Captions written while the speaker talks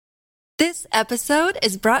This episode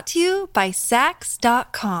is brought to you by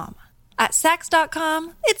Saks.com. At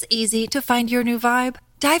Saks.com, it's easy to find your new vibe.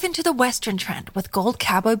 Dive into the Western trend with gold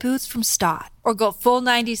cowboy boots from Staud, or go full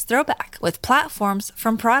 90s throwback with platforms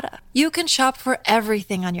from Prada. You can shop for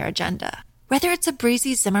everything on your agenda, whether it's a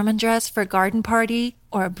breezy Zimmermann dress for a garden party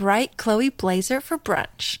or a bright Chloe blazer for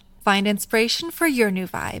brunch. Find inspiration for your new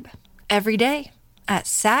vibe every day at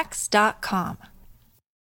Saks.com.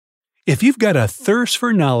 If you've got a thirst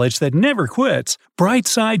for knowledge that never quits,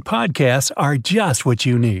 Brightside Podcasts are just what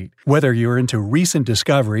you need. Whether you're into recent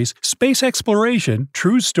discoveries, space exploration,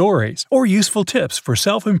 true stories, or useful tips for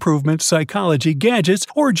self-improvement, psychology, gadgets,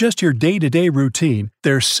 or just your day-to-day routine,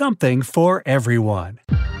 there's something for everyone.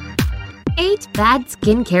 8 bad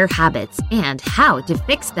skincare habits and how to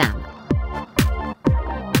fix them.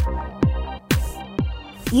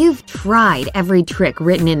 You've tried every trick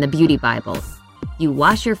written in the beauty Bible. You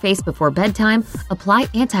wash your face before bedtime, apply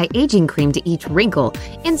anti-aging cream to each wrinkle,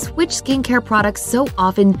 and switch skincare products so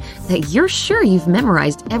often that you're sure you've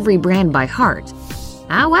memorized every brand by heart.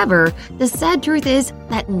 However, the sad truth is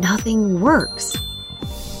that nothing works.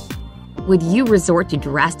 Would you resort to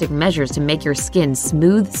drastic measures to make your skin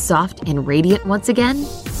smooth, soft, and radiant once again?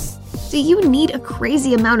 Do you need a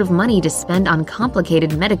crazy amount of money to spend on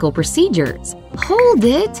complicated medical procedures? Hold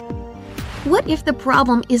it! What if the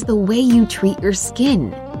problem is the way you treat your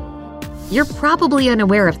skin? You're probably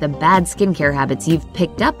unaware of the bad skincare habits you've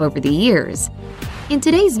picked up over the years. In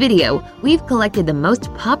today's video, we've collected the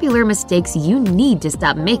most popular mistakes you need to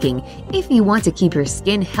stop making if you want to keep your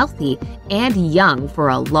skin healthy and young for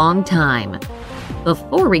a long time.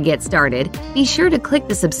 Before we get started, be sure to click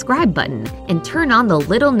the subscribe button and turn on the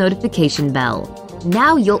little notification bell.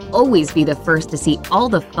 Now you'll always be the first to see all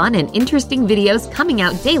the fun and interesting videos coming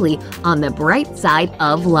out daily on the bright side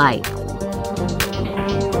of life.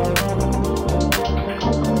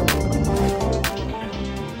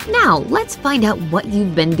 Now, let's find out what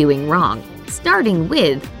you've been doing wrong, starting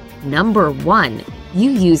with number 1.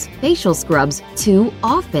 You use facial scrubs too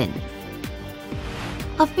often.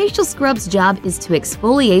 A facial scrub's job is to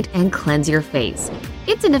exfoliate and cleanse your face.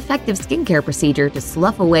 It's an effective skincare procedure to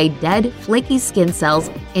slough away dead, flaky skin cells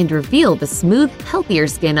and reveal the smooth, healthier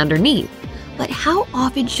skin underneath. But how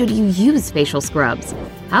often should you use facial scrubs?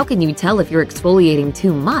 How can you tell if you're exfoliating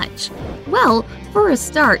too much? Well, for a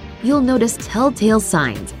start, you'll notice telltale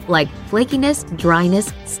signs like flakiness,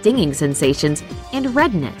 dryness, stinging sensations, and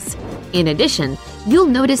redness. In addition, you'll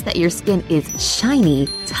notice that your skin is shiny,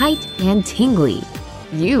 tight, and tingly.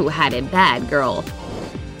 You had it bad, girl.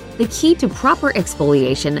 The key to proper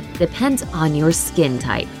exfoliation depends on your skin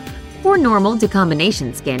type. For normal to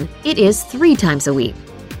combination skin, it is 3 times a week.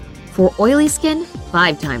 For oily skin,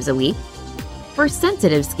 5 times a week. For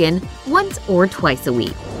sensitive skin, once or twice a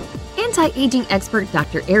week. Anti-aging expert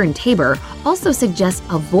Dr. Aaron Tabor also suggests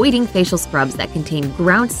avoiding facial scrubs that contain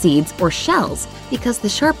ground seeds or shells because the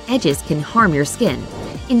sharp edges can harm your skin.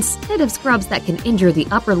 Instead of scrubs that can injure the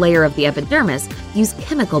upper layer of the epidermis, use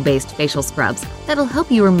chemical-based facial scrubs that'll help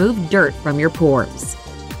you remove dirt from your pores.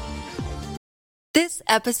 This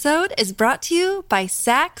episode is brought to you by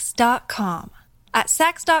Saks.com. At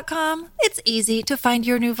Saks.com, it's easy to find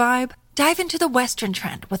your new vibe. Dive into the Western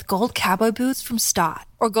trend with gold cowboy boots from Staud,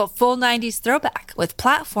 or go full 90s throwback with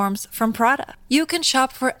platforms from Prada. You can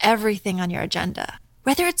shop for everything on your agenda,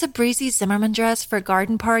 whether it's a breezy Zimmermann dress for a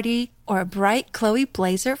garden party or a bright Chloe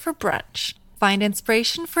blazer for brunch. Find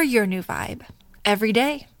inspiration for your new vibe every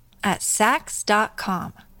day at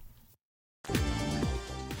Saks.com.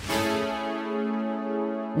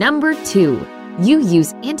 Number 2. You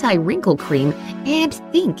use anti-wrinkle cream and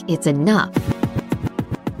think it's enough.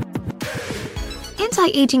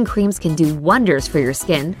 Anti-aging creams can do wonders for your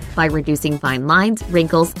skin by reducing fine lines,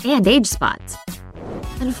 wrinkles, and age spots.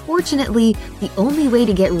 Unfortunately, the only way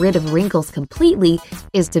to get rid of wrinkles completely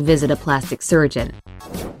is to visit a plastic surgeon.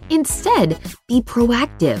 Instead, be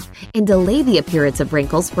proactive and delay the appearance of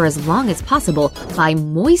wrinkles for as long as possible by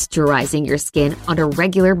moisturizing your skin on a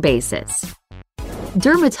regular basis.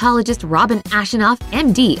 Dermatologist Robin Ashenoff,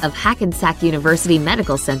 MD of Hackensack University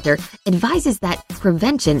Medical Center, advises that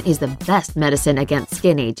prevention is the best medicine against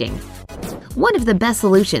skin aging. One of the best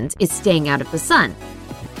solutions is staying out of the sun.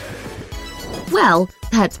 Well,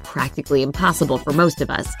 that's practically impossible for most of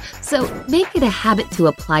us, so make it a habit to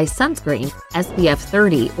apply sunscreen, SPF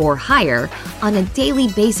 30 or higher, on a daily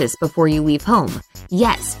basis before you leave home.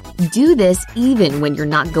 Yes, do this even when you're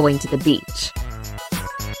not going to the beach.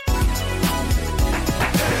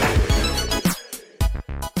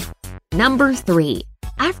 Number 3.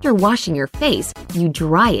 After washing your face, you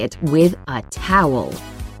dry it with a towel.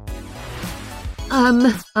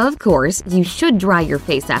 Of course, you should dry your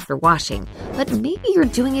face after washing, but maybe you're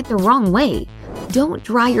doing it the wrong way. Don't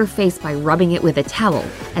dry your face by rubbing it with a towel,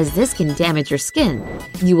 as this can damage your skin.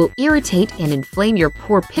 You will irritate and inflame your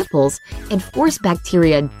pore pimples and force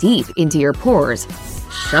bacteria deep into your pores.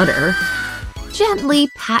 Shudder. Gently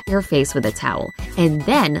pat your face with a towel, and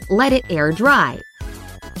then let it air dry.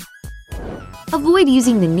 Avoid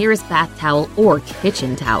using the nearest bath towel or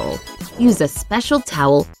kitchen towel. Use a special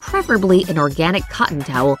towel, preferably an organic cotton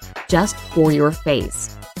towel, just for your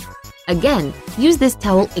face. Again, use this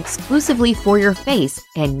towel exclusively for your face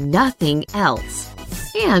and nothing else.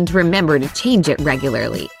 And remember to change it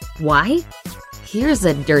regularly. Why? Here's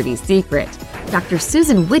a dirty secret. Dr.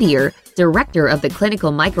 Susan Whittier, director of the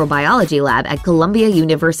Clinical Microbiology Lab at Columbia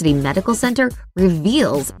University Medical Center,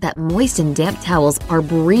 reveals that moist and damp towels are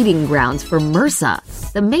breeding grounds for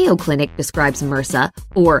MRSA. The Mayo Clinic describes MRSA,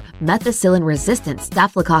 or methicillin-resistant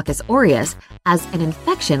Staphylococcus aureus, as an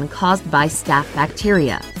infection caused by staph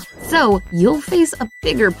bacteria. So, you'll face a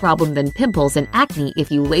bigger problem than pimples and acne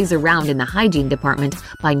if you laze around in the hygiene department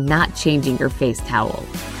by not changing your face towel.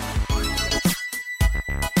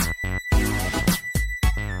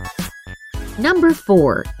 Number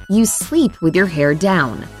 4. You sleep with your hair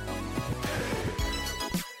down.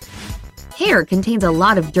 Hair contains a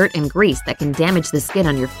lot of dirt and grease that can damage the skin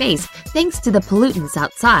on your face thanks to the pollutants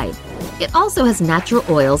outside. It also has natural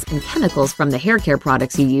oils and chemicals from the hair care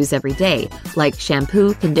products you use every day, like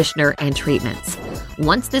shampoo, conditioner, and treatments.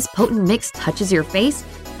 Once this potent mix touches your face,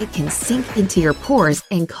 it can sink into your pores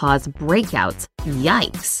and cause breakouts.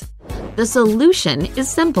 Yikes! The solution is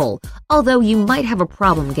simple, although you might have a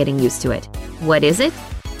problem getting used to it. What is it?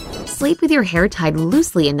 Sleep with your hair tied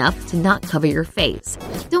loosely enough to not cover your face.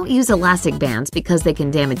 Don't use elastic bands because they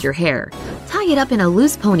can damage your hair. Tie it up in a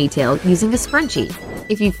loose ponytail using a scrunchie.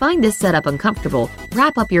 If you find this setup uncomfortable,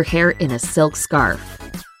 wrap up your hair in a silk scarf.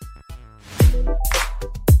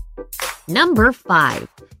 Number 5.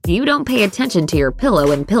 You don't pay attention to your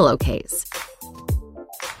pillow and pillowcase.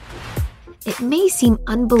 It may seem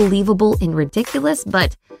unbelievable and ridiculous,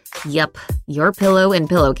 but yup, your pillow and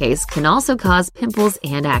pillowcase can also cause pimples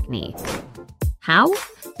and acne. How?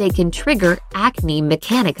 They can trigger acne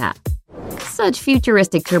mechanica. Such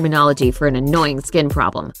futuristic terminology for an annoying skin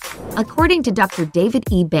problem. According to Dr. David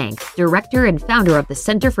E. Bank, director and founder of the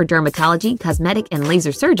Center for Dermatology, Cosmetic, and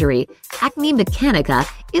Laser Surgery, acne mechanica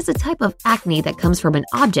is a type of acne that comes from an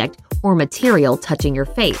object or material touching your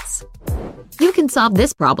face. You can solve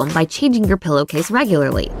this problem by changing your pillowcase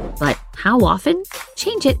regularly. But how often?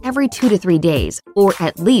 Change it every 2 to 3 days, or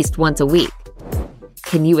at least once a week.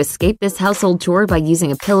 Can you escape this household chore by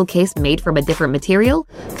using a pillowcase made from a different material?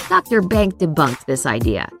 Dr. Bank debunked this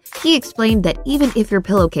idea. He explained that even if your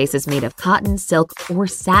pillowcase is made of cotton, silk, or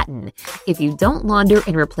satin, if you don't launder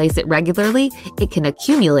and replace it regularly, it can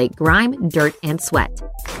accumulate grime, dirt, and sweat.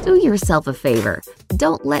 Do yourself a favor.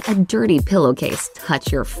 Don't let a dirty pillowcase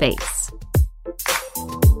touch your face.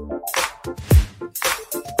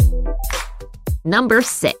 Number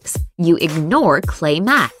 6. You ignore clay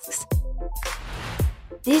masks.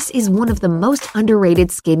 This is one of the most underrated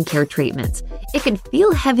skincare treatments. It can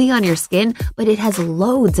feel heavy on your skin, but it has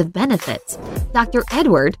loads of benefits. Dr.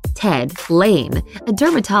 Edward Ted Lane, a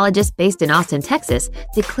dermatologist based in Austin, Texas,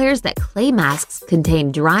 declares that clay masks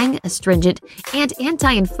contain drying, astringent, and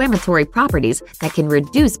anti-inflammatory properties that can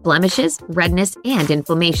reduce blemishes, redness, and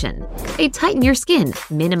inflammation. They tighten your skin,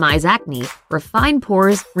 minimize acne, refine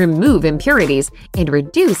pores, remove impurities, and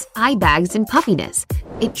reduce eye bags and puffiness.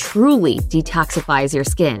 It truly detoxifies your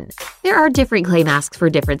skin. There are different clay masks for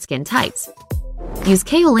different skin types. Use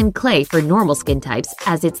kaolin clay for normal skin types,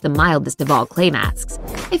 as it's the mildest of all clay masks.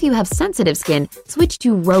 If you have sensitive skin, switch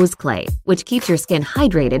to rose clay, which keeps your skin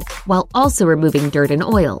hydrated while also removing dirt and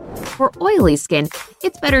oil. For oily skin,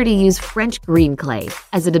 it's better to use French green clay,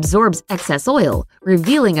 as it absorbs excess oil,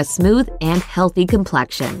 revealing a smooth and healthy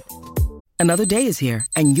complexion. Another day is here,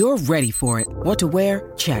 and you're ready for it. What to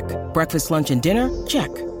wear? Check. Breakfast, lunch, and dinner? Check.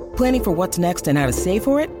 Planning for what's next and how to save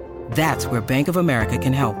for it? That's where Bank of America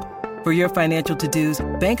can help. For your financial to-dos,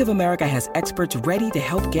 Bank of America has experts ready to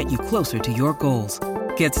help get you closer to your goals.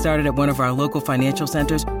 Get started at one of our local financial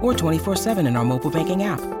centers or 24/7 in our mobile banking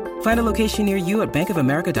app. Find a location near you at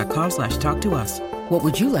bankofamerica.com/talktous. What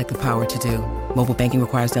would you like the power to do? Mobile banking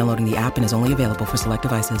requires downloading the app and is only available for select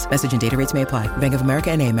devices. Message and data rates may apply. Bank of America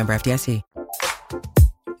N.A., member FDIC.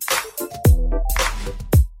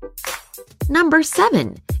 Number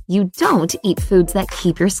 7. You don't eat foods that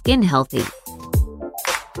keep your skin healthy.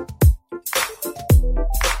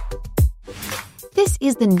 This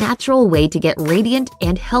is the natural way to get radiant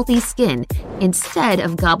and healthy skin instead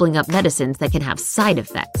of gobbling up medicines that can have side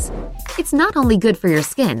effects. It's not only good for your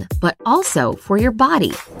skin, but also for your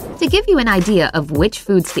body. To give you an idea of which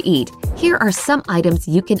foods to eat, here are some items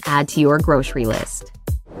you can add to your grocery list.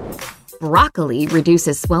 Broccoli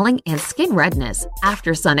reduces swelling and skin redness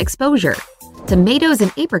after sun exposure. Tomatoes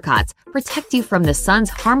and apricots protect you from the sun's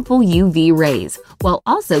harmful UV rays, while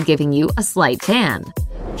also giving you a slight tan.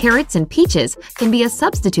 Carrots and peaches can be a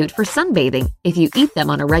substitute for sunbathing if you eat them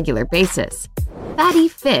on a regular basis. Fatty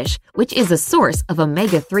fish, which is a source of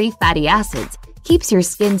omega-3 fatty acids, keeps your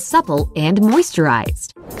skin supple and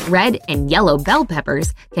moisturized. Red and yellow bell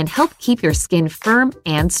peppers can help keep your skin firm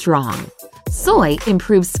and strong. Soy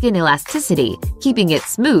improves skin elasticity, keeping it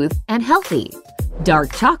smooth and healthy.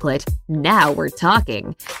 Dark chocolate, now we're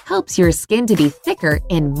talking, helps your skin to be thicker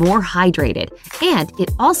and more hydrated, and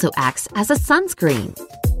it also acts as a sunscreen.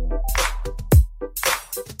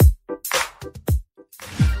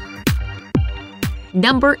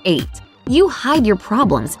 Number 8. You hide your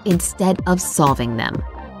problems instead of solving them.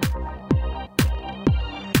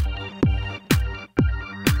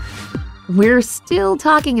 We're still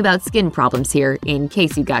talking about skin problems here, in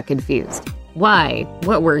case you got confused. Why?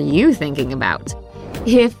 What were you thinking about?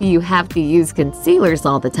 If you have to use concealers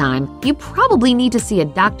all the time, you probably need to see a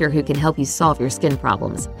doctor who can help you solve your skin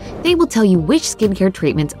problems. They will tell you which skincare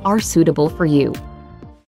treatments are suitable for you.